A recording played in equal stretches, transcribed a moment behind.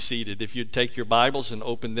seated. If you'd take your Bibles and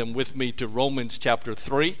open them with me to Romans chapter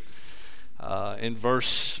 3. In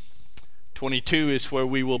verse 22 is where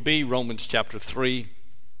we will be, Romans chapter 3.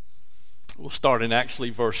 We'll start in actually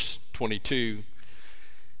verse 22.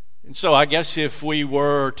 And so I guess if we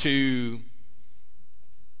were to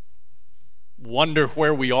wonder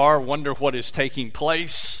where we are, wonder what is taking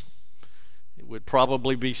place, it would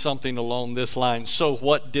probably be something along this line. So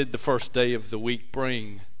what did the first day of the week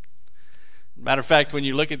bring? Matter of fact, when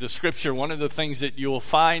you look at the Scripture, one of the things that you'll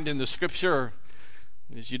find in the Scripture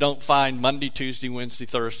is you don't find Monday, Tuesday, Wednesday,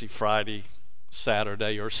 Thursday, Friday,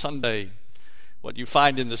 Saturday, or Sunday. What you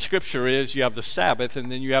find in the Scripture is you have the Sabbath,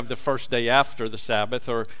 and then you have the first day after the Sabbath,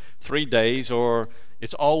 or 3 days, or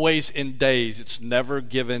it's always in days. It's never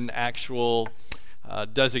given actual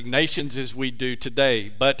designations as we do today.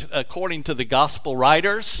 But according to the gospel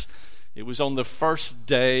writers, it was on the first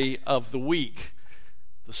day of the week.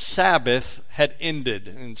 The Sabbath had ended,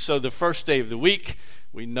 and so the first day of the week,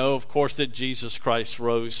 we know, of course, that Jesus Christ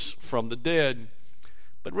rose from the dead.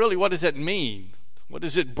 But really, what does that mean? What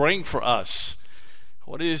does it bring for us?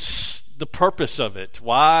 What is the purpose of it?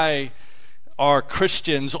 Why are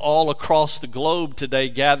Christians all across the globe today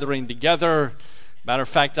gathering together? Matter of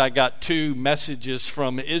fact, I got 2 messages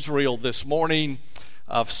from Israel this morning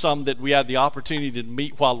of some that we had the opportunity to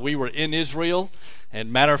meet while we were in Israel. And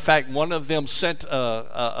matter of fact, one of them sent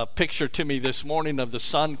a picture to me this morning of the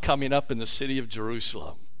sun coming up in the city of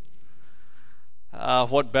Jerusalem.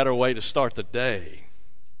 What better way to start the day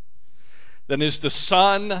than as the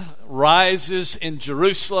sun rises in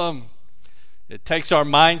Jerusalem, it takes our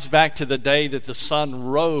minds back to the day that the sun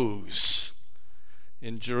rose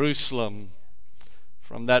in Jerusalem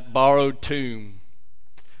from that borrowed tomb.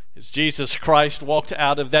 As Jesus Christ walked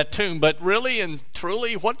out of that tomb. But really and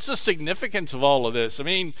truly, what's the significance of all of this? I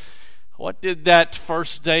mean, what did that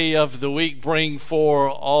first day of the week bring for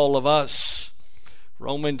all of us?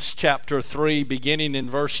 Romans chapter 3, beginning in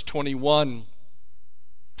verse 21.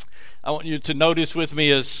 I want you to notice with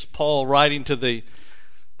me as Paul writing to the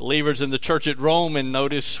believers in the church at Rome, and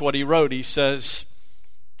notice what he wrote. He says,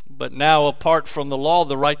 "But now apart from the law,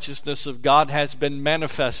 the righteousness of God has been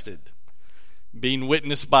manifested, being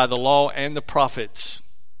witnessed by the law and the prophets,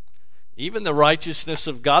 even the righteousness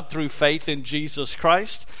of God through faith in Jesus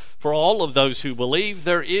Christ, for all of those who believe.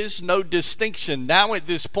 There is no distinction." Now at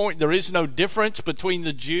this point, there is no difference between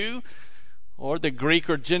the Jew or the Greek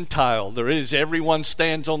or Gentile. Everyone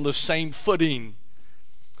stands on the same footing.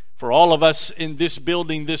 For all of us in this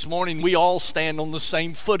building this morning, we all stand on the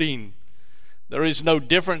same footing. There is no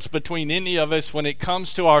difference between any of us when it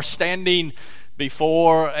comes to our standing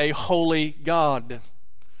before a holy God.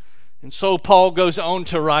 And so Paul goes on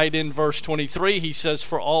to write in verse 23, he says,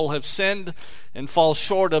 "For all have sinned and fall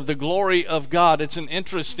short of the glory of God." It's an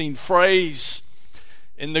interesting phrase.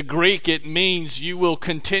 In the Greek, it means you will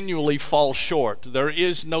continually fall short. There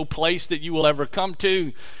is no place that you will ever come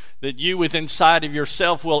to that you within inside of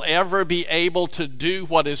yourself will ever be able to do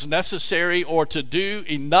what is necessary or to do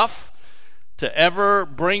enough to ever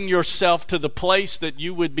bring yourself to the place that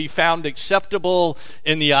you would be found acceptable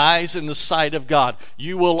in the eyes and the sight of God.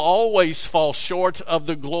 You will always fall short of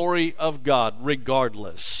the glory of God,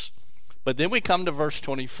 regardless. But then we come to verse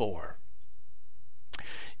 24.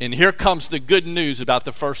 And here comes the good news about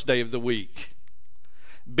the first day of the week.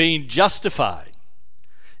 Being justified.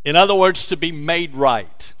 In other words, to be made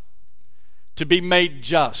right. To be made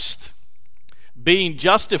just. Being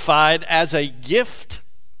justified as a gift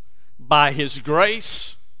by His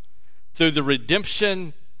grace through the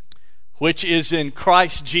redemption which is in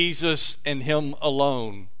Christ Jesus and Him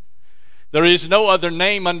alone. There is no other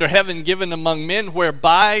name under heaven given among men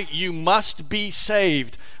whereby you must be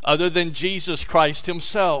saved other than Jesus Christ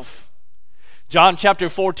Himself. John chapter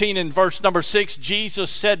 14 and verse number 6, Jesus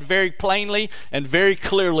said very plainly and very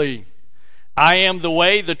clearly, "I am the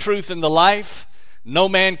way, the truth, and the life. No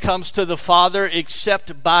man comes to the Father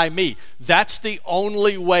except by me." That's the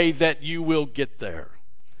only way that you will get there.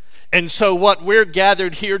 And so what we're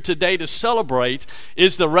gathered here today to celebrate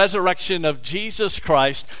is the resurrection of Jesus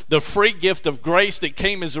Christ, the free gift of grace that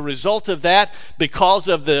came as a result of that because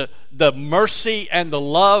of the mercy and the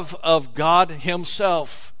love of God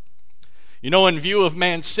Himself. You know, in view of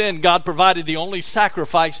man's sin, God provided the only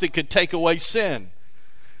sacrifice that could take away sin.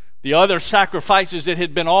 The other sacrifices that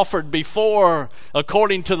had been offered before,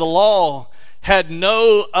 according to the law, had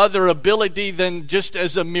no other ability than just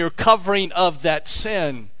as a mere covering of that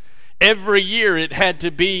sin. Every year it had to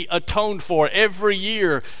be atoned for. Every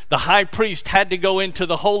year the high priest had to go into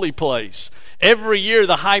the holy place. Every year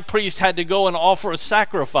the high priest had to go and offer a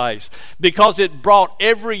sacrifice because it brought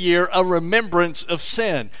every year a remembrance of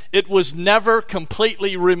sin. It was never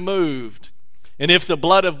completely removed. And if the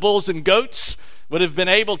blood of bulls and goats would have been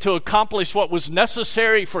able to accomplish what was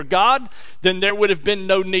necessary for God, then there would have been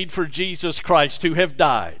no need for Jesus Christ to have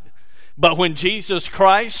died. But when Jesus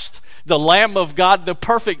Christ, the Lamb of God, the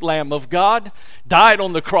perfect Lamb of God, died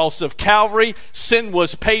on the cross of Calvary, sin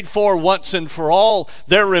was paid for once and for all.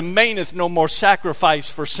 There remaineth no more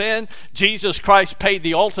sacrifice for sin. Jesus Christ paid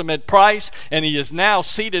the ultimate price, and he is now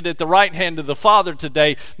seated at the right hand of the Father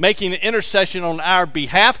today, making an intercession on our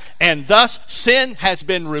behalf, and thus sin has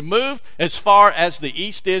been removed as far as the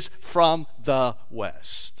east is from the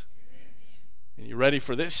west. And you ready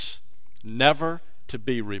for this? Never to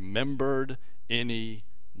be remembered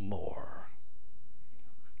anymore.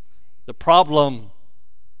 The problem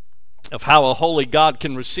of how a holy God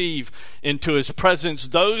can receive into his presence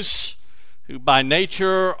those who by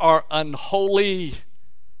nature are unholy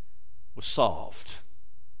was solved.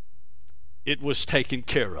 It was taken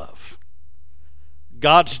care of.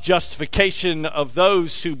 God's justification of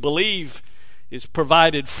those who believe is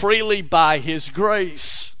provided freely by his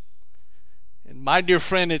grace. And my dear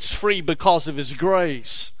friend, it's free because of his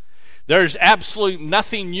grace. There's absolutely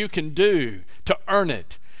nothing you can do to earn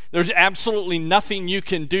it. There's absolutely nothing you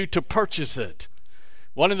can do to purchase it.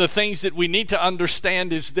 One of the things that we need to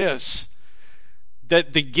understand is this,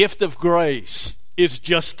 that the gift of grace is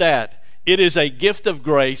just that. It is a gift of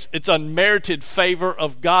grace. It's unmerited favor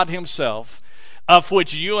of God himself, of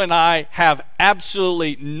which you and I have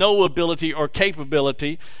absolutely no ability or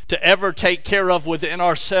capability to ever take care of within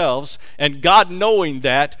ourselves. And God, knowing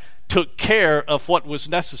that, took care of what was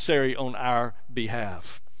necessary on our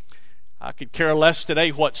behalf. I could care less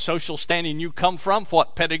today what social standing you come from,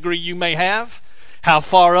 what pedigree you may have, how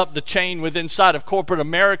far up the chain within inside of corporate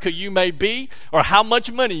America you may be, or how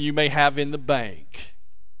much money you may have in the bank.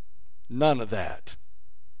 None of that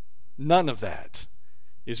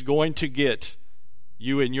is going to get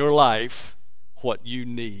you in your life what you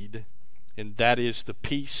need, and that is the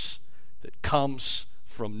peace that comes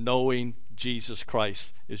from knowing Jesus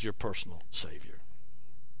Christ is your personal Savior.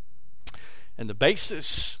 And the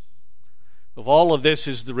basis of all of this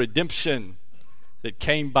is the redemption that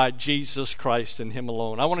came by Jesus Christ and him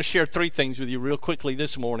alone. I want to share three things with you real quickly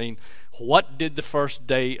this morning. What did the first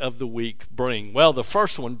day of the week bring? Well, the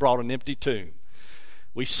first one brought an empty tomb.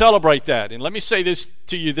 We celebrate that. And let me say this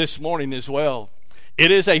to you this morning as well.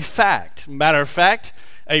 It is a fact. Matter of fact,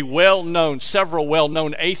 several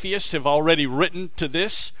well-known atheists have already written to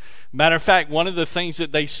this. Matter of fact, one of the things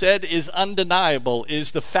that they said is undeniable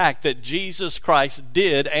is the fact that Jesus Christ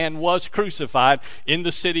did and was crucified in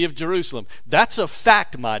the city of Jerusalem. That's a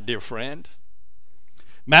fact, my dear friend.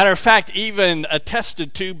 Matter of fact, even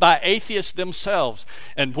attested to by atheists themselves.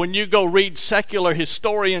 And when you go read secular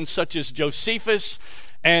historians such as Josephus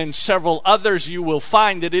and several others, you will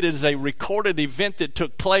find that it is a recorded event that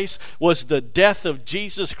took place, was the death of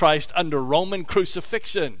Jesus Christ under Roman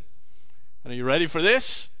crucifixion. Are you ready for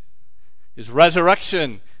this? His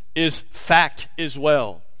resurrection is fact as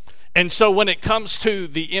well. And so when it comes to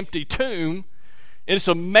the empty tomb, it's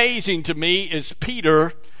amazing to me is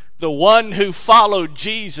Peter, the one who followed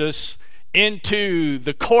Jesus into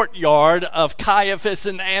the courtyard of Caiaphas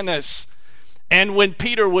and Annas. And when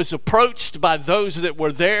Peter was approached by those that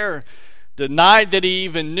were there, denied that he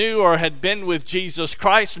even knew or had been with Jesus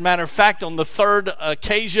Christ. Matter of fact, on the third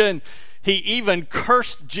occasion, he even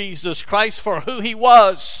cursed Jesus Christ for who he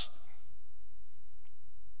was.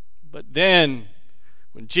 But then,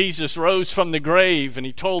 when Jesus rose from the grave and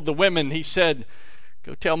he told the women, he said,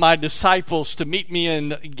 "Go tell my disciples to meet me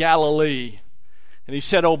in Galilee." And he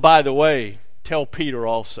said, "Oh, by the way, tell Peter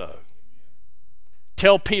also."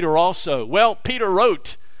 Tell Peter also. Well, Peter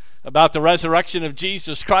wrote about the resurrection of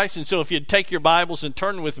Jesus Christ. And so if you'd take your Bibles and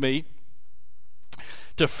turn with me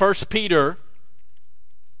to 1 Peter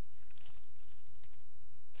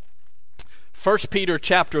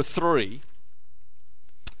chapter 3.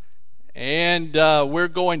 And we're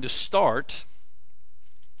going to start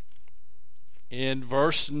in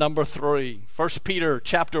verse number 3. 1 Peter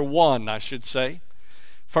chapter 1, I should say.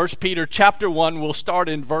 1 Peter chapter 1, we'll start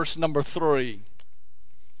in verse number 3.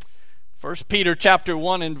 1 Peter chapter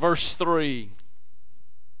 1 and verse 3.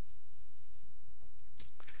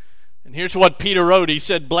 And here's what Peter wrote. He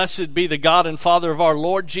said, "Blessed be the God and Father of our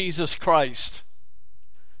Lord Jesus Christ,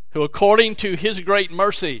 who according to his great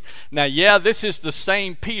mercy." Now, this is the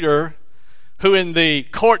same Peter who in the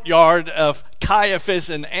courtyard of Caiaphas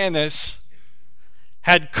and Annas,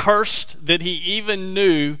 had cursed that he even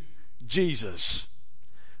knew Jesus.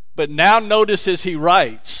 But now notice as he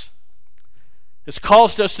writes, it's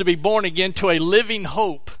caused us to be born again to a living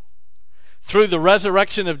hope through the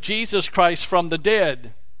resurrection of Jesus Christ from the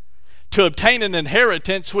dead, to obtain an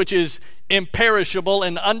inheritance which is imperishable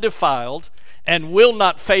and undefiled and will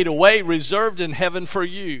not fade away, reserved in heaven for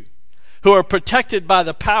you, who are protected by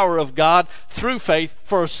the power of God through faith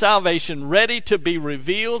for salvation ready to be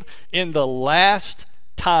revealed in the last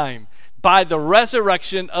time by the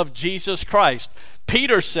resurrection of Jesus Christ.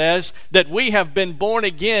 Peter says that we have been born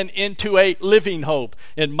again into a living hope.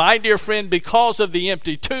 And my dear friend, because of the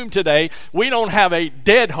empty tomb today, we don't have a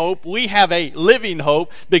dead hope. We have a living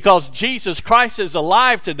hope because Jesus Christ is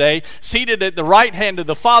alive today, seated at the right hand of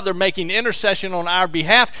the Father, making intercession on our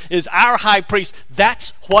behalf, is our high priest.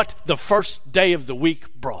 That's what the first day of the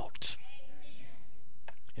week brought.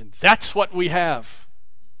 And that's what we have.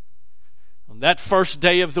 On that first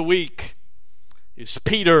day of the week is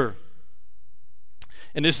Peter.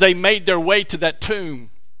 And as they made their way to that tomb,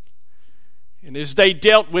 and as they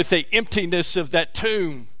dealt with the emptiness of that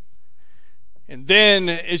tomb, and then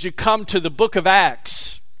as you come to the book of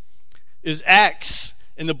Acts,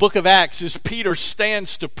 in the book of Acts, as Peter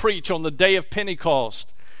stands to preach on the day of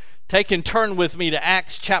Pentecost, take and turn with me to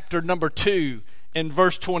Acts chapter number 2 and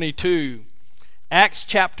verse 22. Acts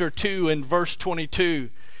chapter 2 and verse 22.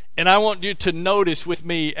 And I want you to notice with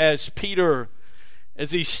me as Peter,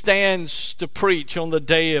 as he stands to preach on the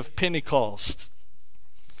day of Pentecost,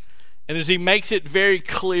 and as he makes it very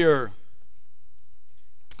clear,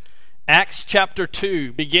 Acts chapter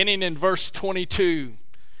 2, beginning in verse 22,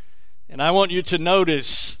 and I want you to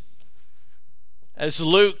notice, as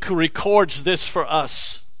Luke records this for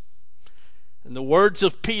us, in the words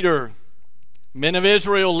of Peter, men of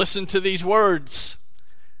Israel, listen to these words.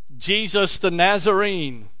 Jesus the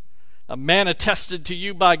Nazarene, a man attested to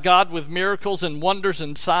you by God with miracles and wonders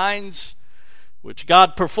and signs, which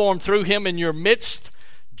God performed through him in your midst,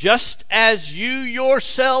 just as you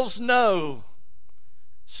yourselves know.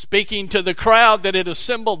 Speaking to the crowd that had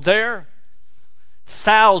assembled there,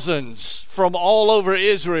 thousands from all over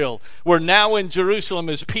Israel were now in Jerusalem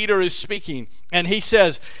as Peter is speaking. And he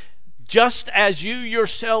says, just as you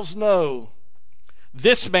yourselves know,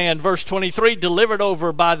 this man, verse 23, delivered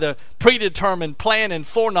over by the predetermined plan and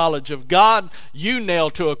foreknowledge of God, you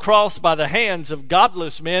nailed to a cross by the hands of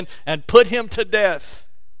godless men and put him to death.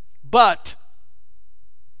 But,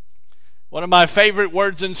 one of my favorite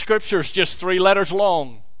words in Scripture is just 3 letters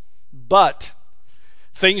long. But,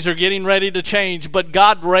 things are getting ready to change, but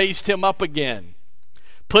God raised him up again,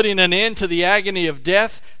 putting an end to the agony of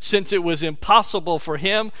death, since it was impossible for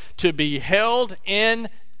him to be held in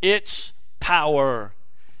its power.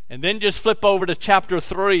 And then just flip over to chapter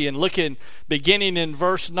 3 and look in, beginning in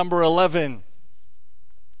verse number 11.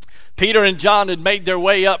 Peter and John had made their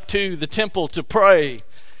way up to the temple to pray.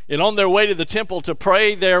 And on their way to the temple to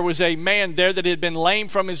pray, there was a man there that had been lame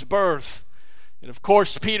from his birth. And of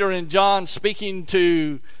course, Peter and John, speaking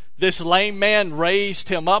to this lame man, raised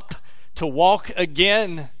him up to walk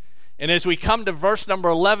again. And as we come to verse number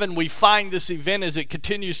 11, we find this event as it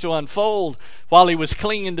continues to unfold. While he was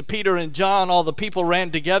clinging to Peter and John, all the people ran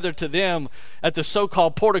together to them at the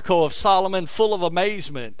so-called portico of Solomon, full of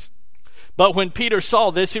amazement. But when Peter saw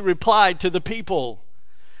this, he replied to the people.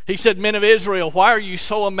 He said, men of Israel, why are you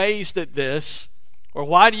so amazed at this? Or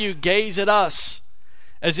why do you gaze at us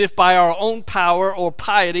as if by our own power or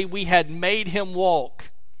piety we had made him walk?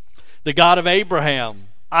 The God of Abraham,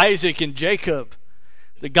 Isaac, and Jacob,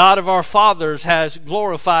 the God of our fathers, has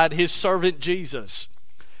glorified his servant Jesus,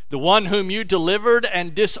 the one whom you delivered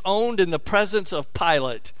and disowned in the presence of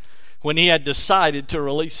Pilate when he had decided to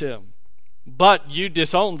release him. But you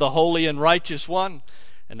disowned the holy and righteous one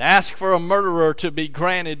and asked for a murderer to be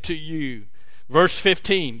granted to you. Verse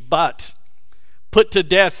 15, but put to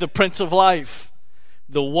death the Prince of Life,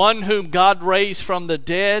 the one whom God raised from the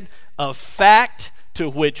dead, a fact to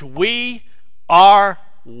which we are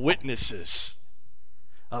witnesses.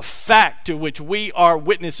 A fact to which we are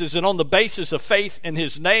witnesses, and on the basis of faith in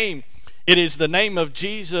his name, it is the name of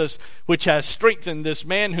Jesus which has strengthened this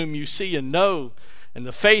man whom you see and know. And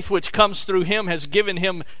the faith which comes through him has given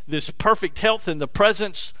him this perfect health in the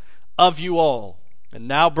presence of you all. And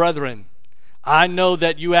now, brethren, I know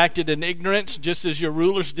that you acted in ignorance, just as your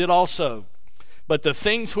rulers did also. But the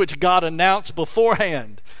things which God announced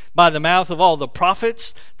beforehand by the mouth of all the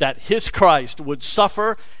prophets, that his Christ would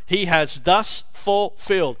suffer, he has thus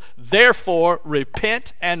fulfilled. Therefore,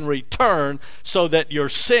 repent and return, so that your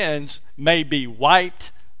sins may be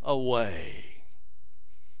wiped away.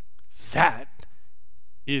 That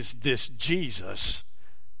is this Jesus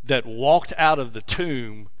that walked out of the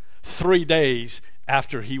tomb 3 days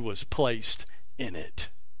after he was placed in it.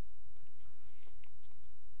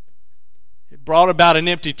 It brought about an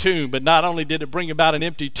empty tomb, but not only did it bring about an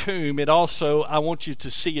empty tomb, it also, I want you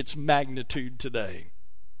to see its magnitude today.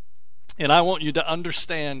 And I want you to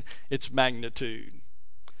understand its magnitude.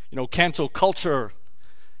 You know, cancel culture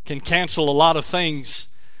can cancel a lot of things.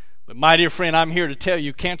 But my dear friend, I'm here to tell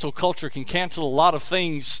you, cancel culture can cancel a lot of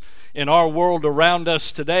things in our world around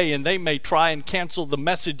us today, and they may try and cancel the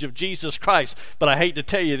message of Jesus Christ. But I hate to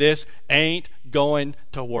tell you this, ain't going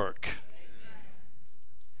to work.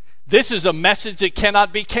 This is a message that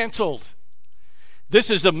cannot be canceled. This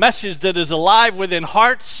is a message that is alive within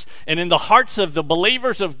hearts and in the hearts of the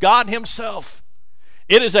believers of God Himself.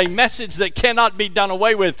 It is a message that cannot be done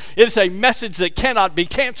away with. It is a message that cannot be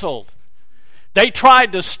canceled. They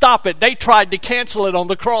tried to stop it. They tried to cancel it on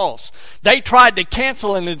the cross. They tried to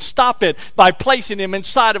cancel it and stop it by placing Him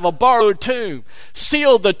inside of a borrowed tomb.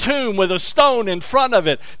 Sealed the tomb with a stone in front of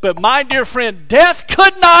it. But my dear friend, death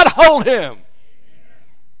could not hold Him.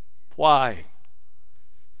 Why? It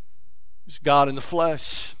was God in the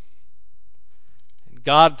flesh. And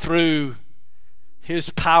God, through His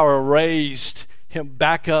power, raised Him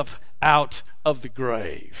back up out of the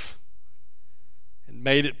grave and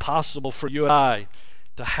made it possible for you and I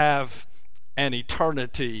to have an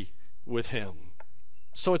eternity with Him.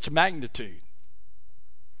 So it's magnitude.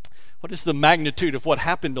 What is the magnitude of what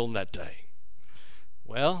happened on that day?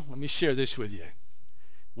 Well, let me share this with you.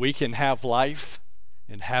 We can have life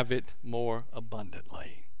and have it more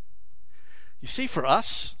abundantly. You see, for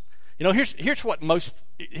us, you know, here's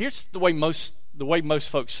the way most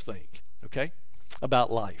folks think, okay,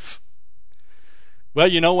 about life. Well,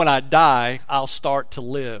 you know, when I die, I'll start to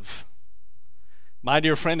live. My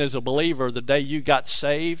dear friend, as a believer, the day you got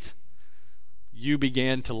saved, you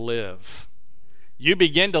began to live. You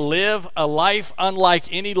begin to live a life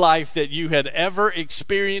unlike any life that you had ever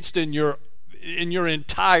experienced in your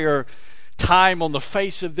entire time on the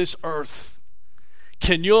face of this earth.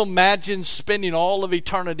 Can you imagine spending all of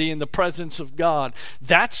eternity in the presence of God?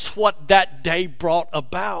 That's what that day brought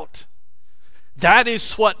about. That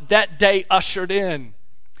is what that day ushered in.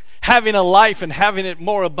 Having a life and having it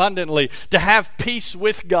more abundantly, to have peace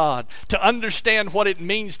with God, to understand what it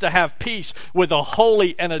means to have peace with a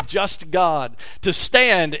holy and a just God, to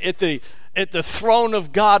stand at the throne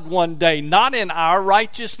of God one day, not in our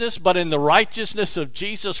righteousness, but in the righteousness of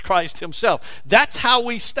Jesus Christ Himself. That's how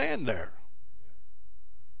we stand there.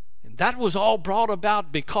 And that was all brought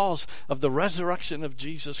about because of the resurrection of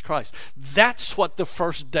Jesus Christ. That's what the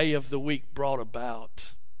first day of the week brought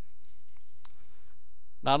about.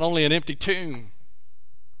 Not only an empty tomb,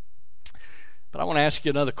 but I want to ask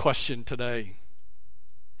you another question today.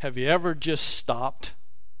 Have you ever just stopped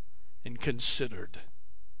and considered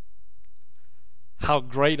how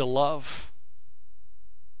great a love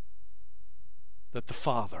that the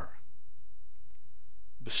Father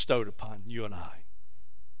bestowed upon you and I?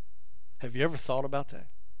 Have you ever thought about that?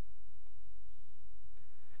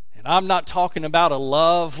 And I'm not talking about a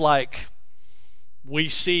love like we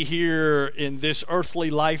see here in this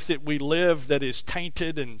earthly life that we live, that is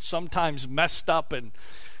tainted and sometimes messed up, and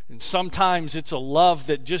sometimes it's a love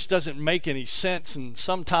that just doesn't make any sense, and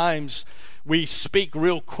sometimes we speak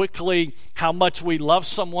real quickly how much we love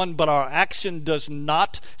someone, but our action does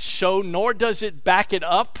not show, nor does it back it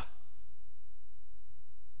up.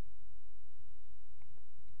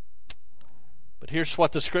 But here's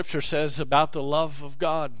what the Scripture says about the love of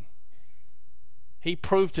God. He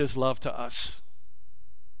proved His love to us.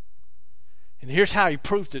 And here's how He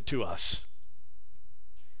proved it to us.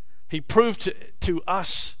 He proved it to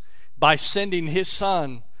us by sending His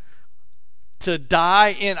Son to die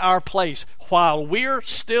in our place. While we're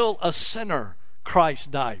still a sinner, Christ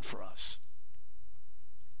died for us.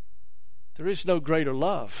 There is no greater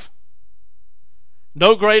love.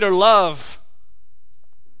 No greater love.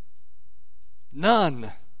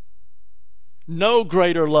 None. No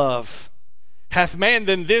greater love hath man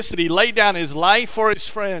than this, that He laid down His life for His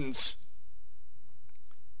friends.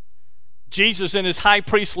 Jesus, in His high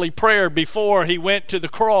priestly prayer before He went to the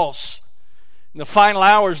cross, in the final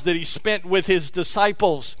hours that He spent with His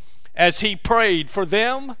disciples, as He prayed for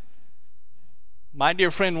them, my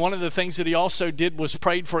dear friend, one of the things that He also did was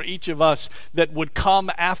prayed for each of us that would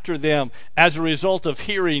come after them as a result of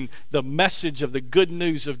hearing the message of the good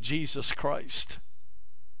news of Jesus Christ.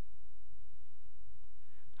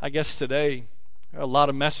 I guess today there are a lot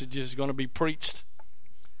of messages going to be preached.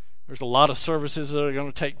 There's a lot of services that are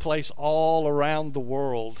going to take place all around the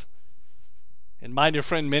world. And my dear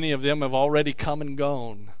friend, many of them have already come and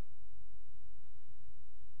gone.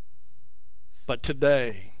 But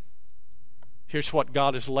today, here's what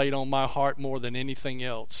God has laid on my heart more than anything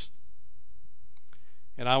else.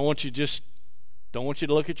 And I want you don't want you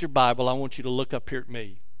to look at your Bible. I want you to look up here at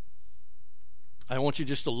me. I want you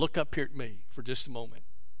just to look up here at me for just a moment.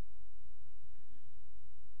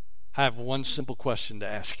 I have one simple question to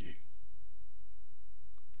ask you.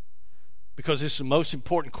 Because it's the most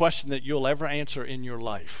important question that you'll ever answer in your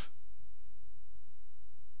life.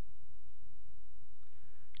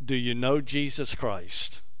 Do you know Jesus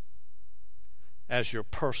Christ as your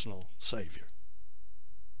personal Savior?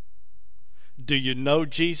 Do you know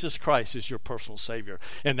Jesus Christ as your personal Savior?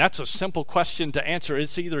 And that's a simple question to answer.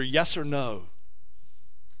 It's either yes or no.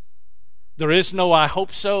 There is no I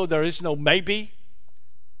hope so. There is no maybe.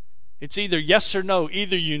 It's either yes or no.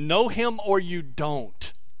 Either you know Him or you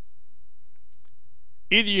don't.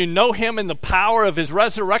 Either you know Him in the power of His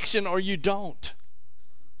resurrection or you don't.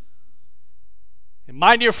 And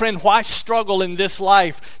my dear friend, why struggle in this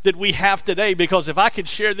life that we have today? Because if I could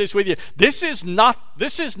share this with you, this is not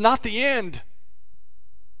the end.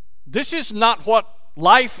 This is not what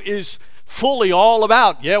life is fully all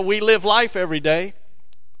about. Yeah, we live life every day.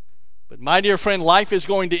 But my dear friend, life is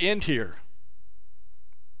going to end here.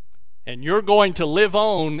 And you're going to live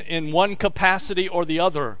on in one capacity or the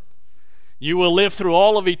other. You will live through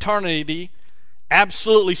all of eternity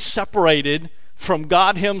absolutely separated from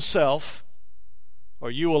God Himself, or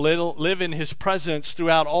you will live in His presence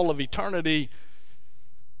throughout all of eternity.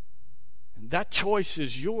 And that choice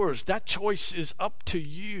is yours. That choice is up to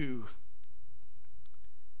you.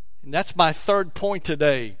 And that's my third point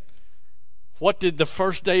today. What did the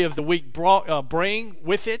first day of the week bring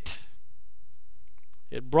with it?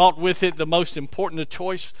 It brought with it the most important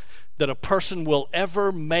choice that a person will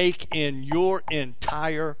ever make in your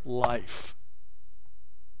entire life.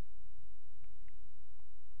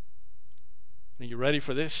 Are you ready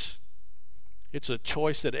for this? It's a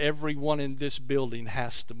choice that everyone in this building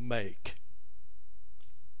has to make.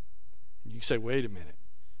 And you say, wait a minute.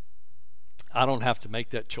 I don't have to make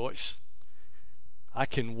that choice. I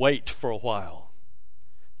can wait for a while.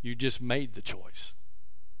 You just made the choice.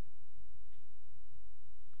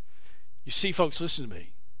 You see, folks, listen to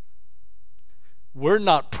me. We're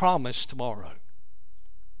not promised tomorrow.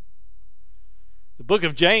 The book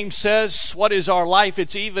of James says, what is our life?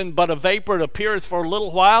 It's even but a vapor. It appeareth for a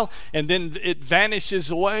little while, and then it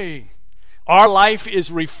vanishes away. Our life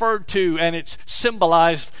is referred to, and it's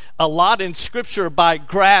symbolized a lot in Scripture by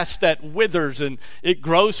grass that withers, and it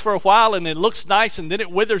grows for a while, and it looks nice, and then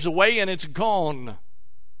it withers away, and it's gone.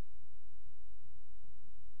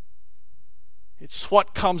 It's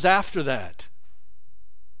what comes after that.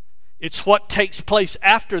 It's what takes place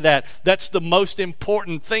after that. That's the most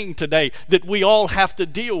important thing today that we all have to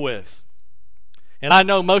deal with. And I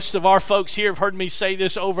know most of our folks here have heard me say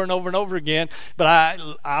this over and over and over again, but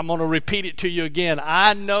I'm going to repeat it to you again.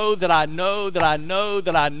 I know that I know that I know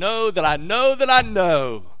that I know that I know that I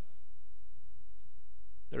know.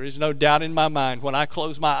 There is no doubt in my mind when I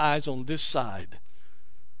close my eyes on this side,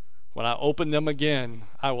 when I open them again,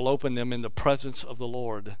 I will open them in the presence of the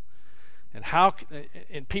Lord.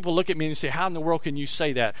 And people look at me and say, how in the world can you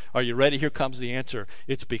say that? Are you ready? Here comes the answer.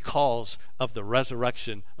 It's because of the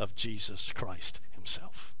resurrection of Jesus Christ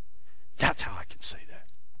Himself. That's how I can say that.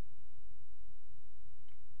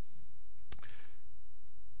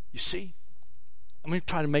 You see, I'm going to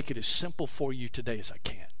try to make it as simple for you today as I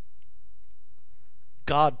can.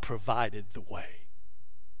 God provided the way.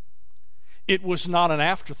 It was not an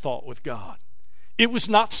afterthought with God. It was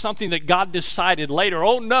not something that God decided later.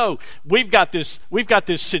 Oh no, we've got this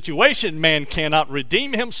situation. Man cannot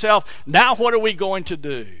redeem himself. Now what are we going to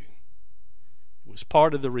do? It was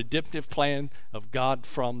part of the redemptive plan of God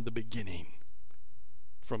from the beginning.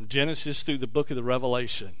 From Genesis through the book of the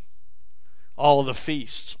Revelation. All of the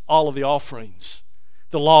feasts, all of the offerings,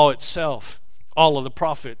 the law itself, all of the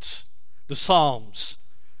prophets, the Psalms.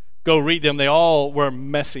 Go read them. They all were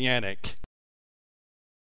messianic.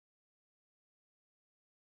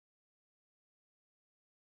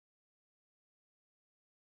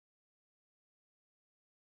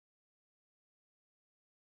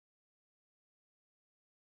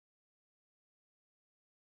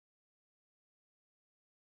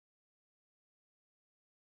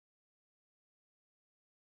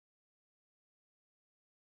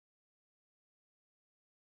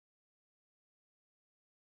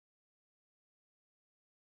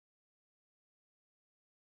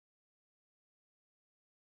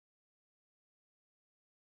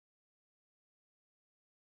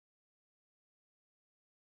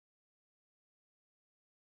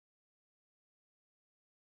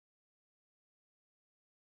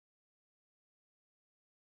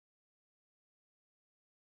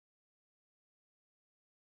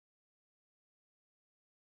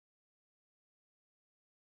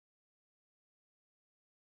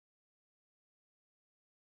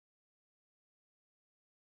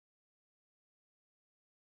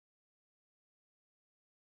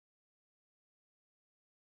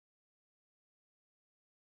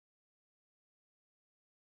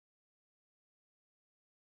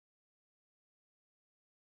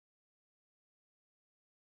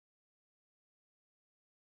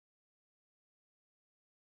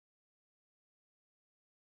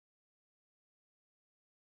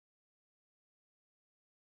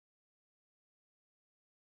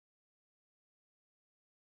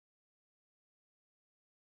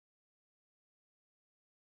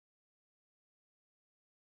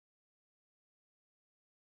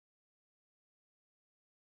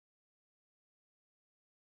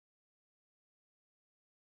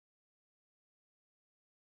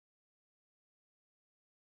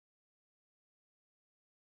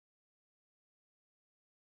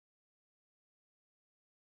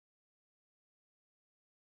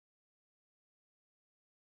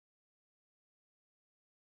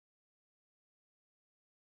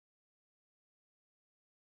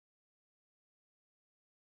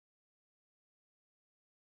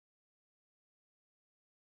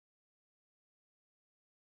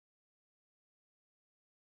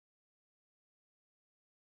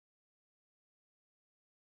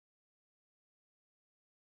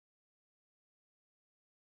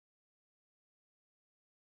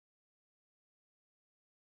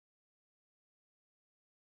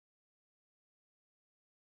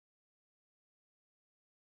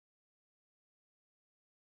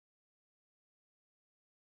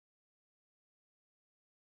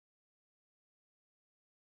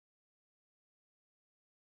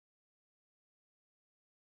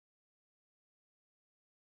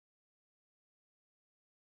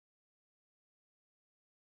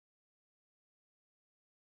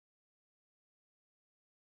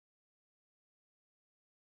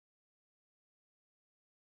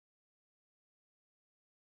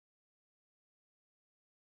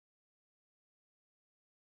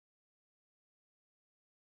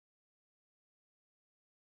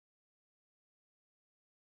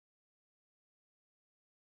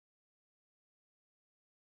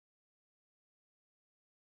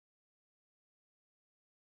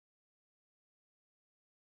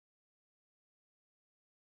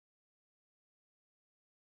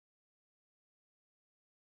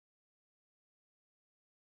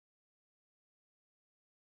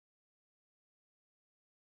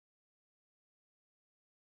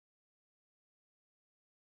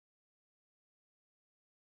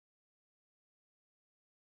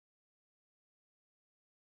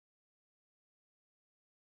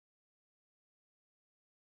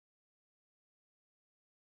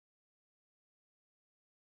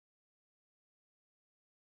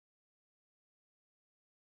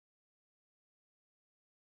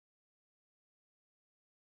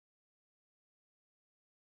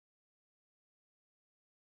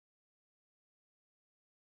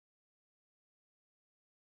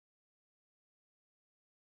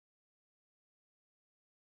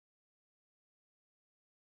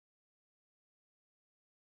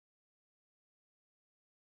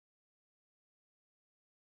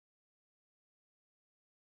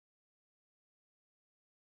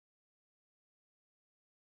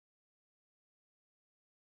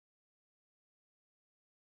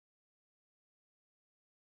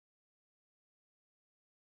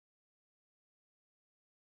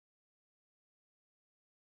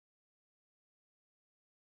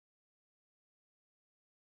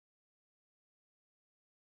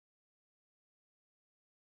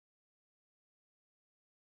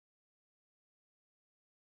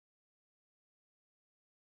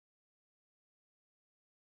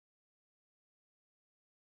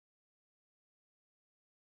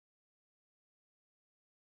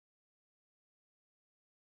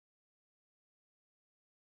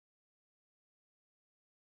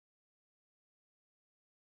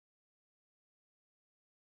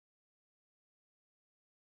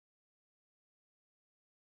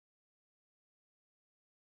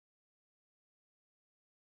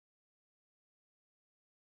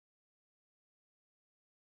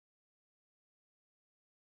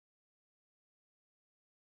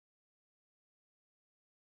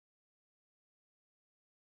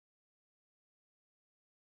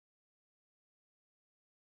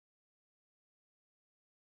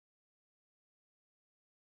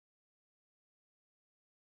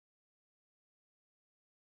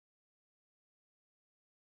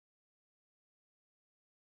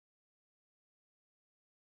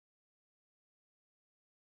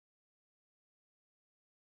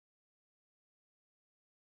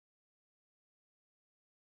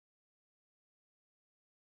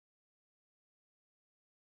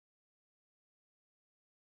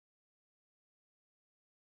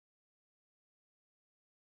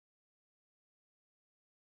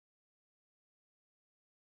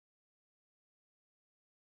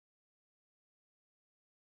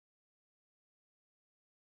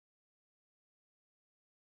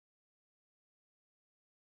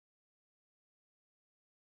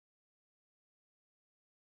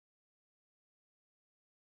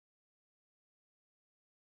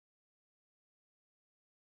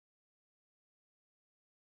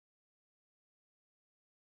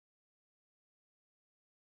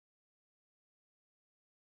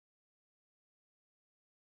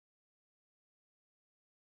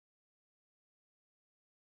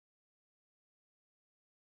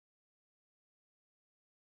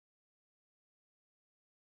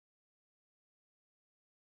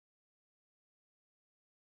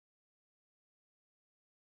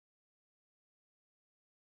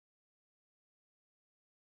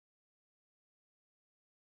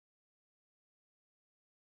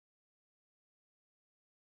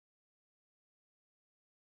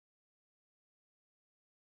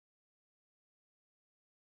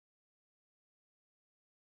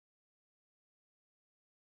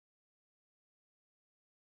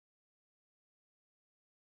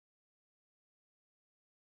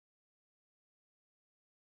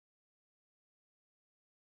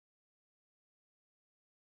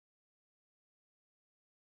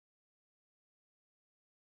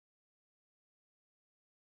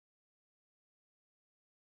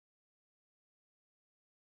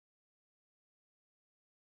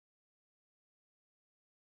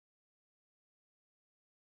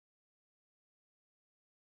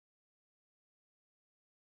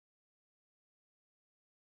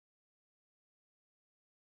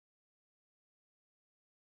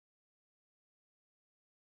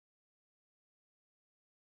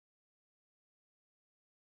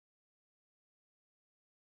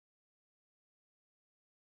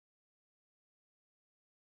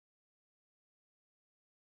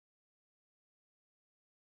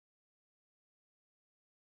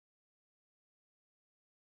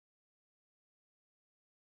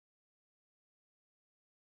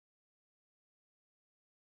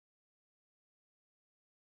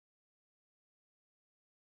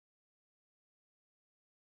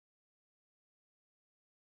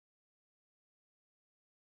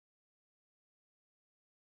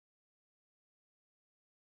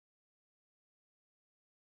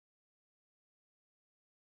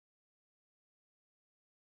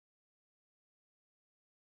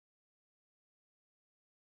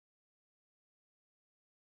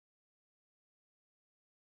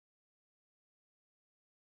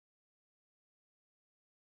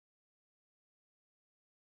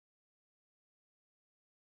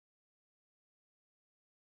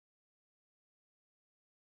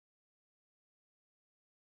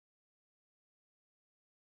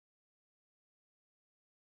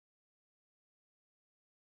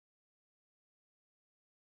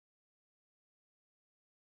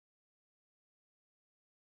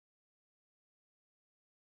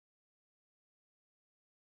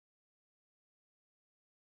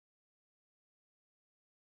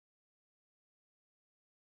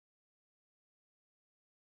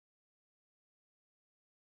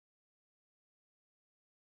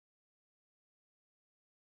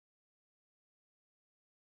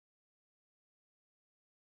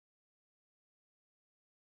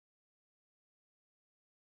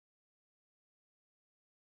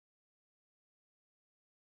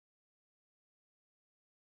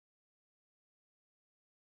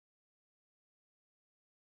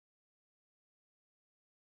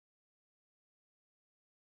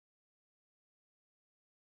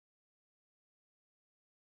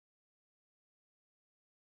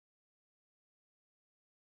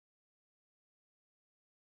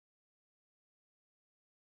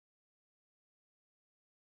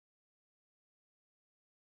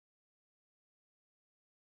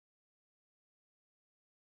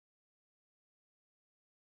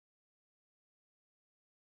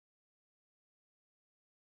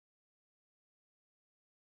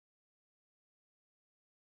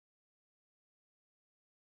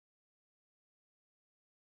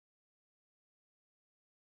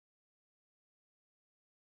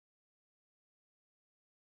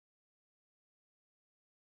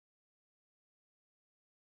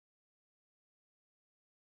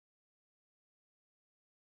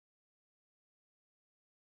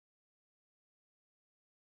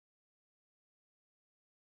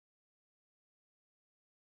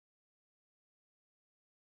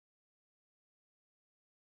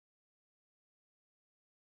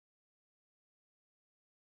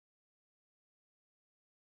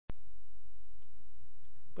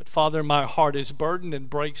 But Father, my heart is burdened and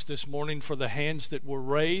breaks this morning for the hands that were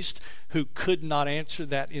raised who could not answer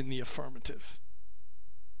that in the affirmative.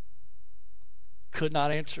 Could not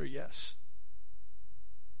answer yes.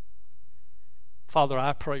 Father,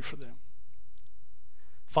 I pray for them.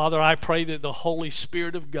 Father, I pray that the Holy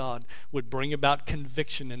Spirit of God would bring about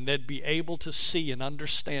conviction and they'd be able to see and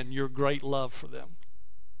understand your great love for them.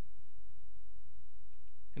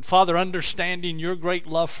 And Father, understanding your great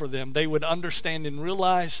love for them, they would understand and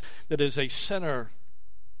realize that as a sinner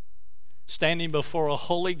standing before a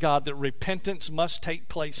holy God, that repentance must take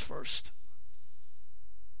place first.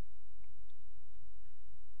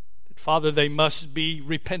 That, Father, they must be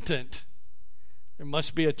repentant. There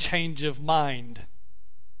must be a change of mind.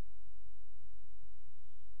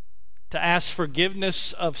 To ask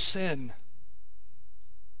forgiveness of sin.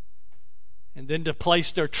 And then to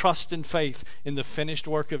place their trust and faith in the finished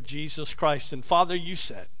work of Jesus Christ. And Father, you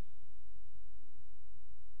said,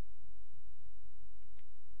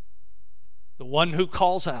 the one who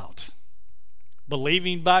calls out,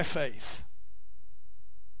 believing by faith,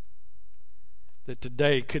 that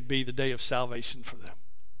today could be the day of salvation for them.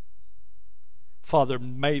 Father,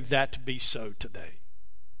 may that be so today.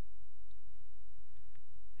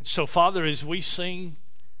 And so, Father, as we sing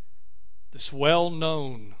this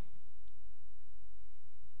well-known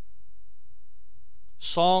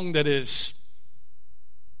song that is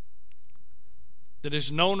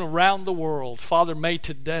known around the world, Father, may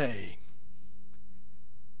today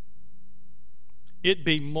it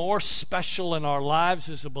be more special in our lives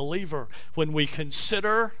as a believer when we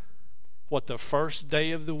consider what the first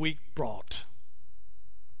day of the week brought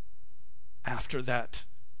after that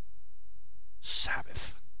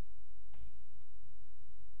Sabbath.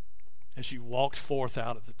 As you walked forth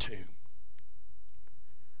out of the tomb.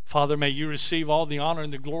 Father, may you receive all the honor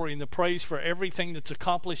and the glory and the praise for everything that's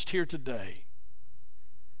accomplished here today.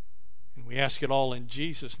 And we ask it all in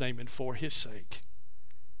Jesus' name and for his sake.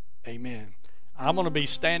 Amen. I'm going to be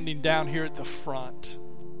standing down here at the front.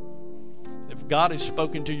 If God has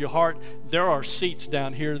spoken to your heart, there are seats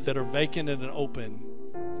down here that are vacant and open.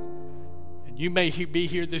 And you may be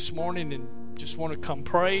here this morning and just want to come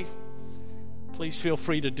pray. Please feel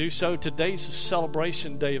free to do so. Today's a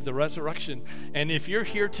celebration day of the resurrection. And if you're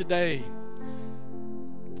here today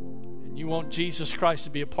and you want Jesus Christ to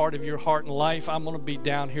be a part of your heart and life, I'm going to be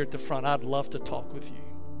down here at the front. I'd love to talk with you.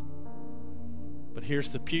 But here's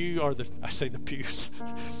the pew, I say the pews.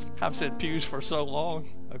 I've said pews for so long,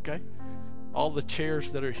 okay? All the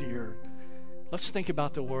chairs that are here. Let's think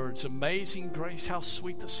about the words, amazing grace, how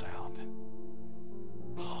sweet the sound.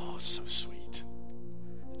 Oh, so sweet.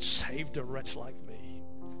 Saved a wretch like me.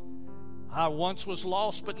 I once was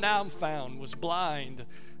lost, but now I'm found, was blind,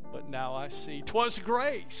 but now I see. 'Twas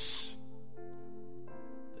grace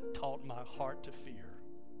that taught my heart to fear.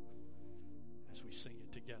 As we sing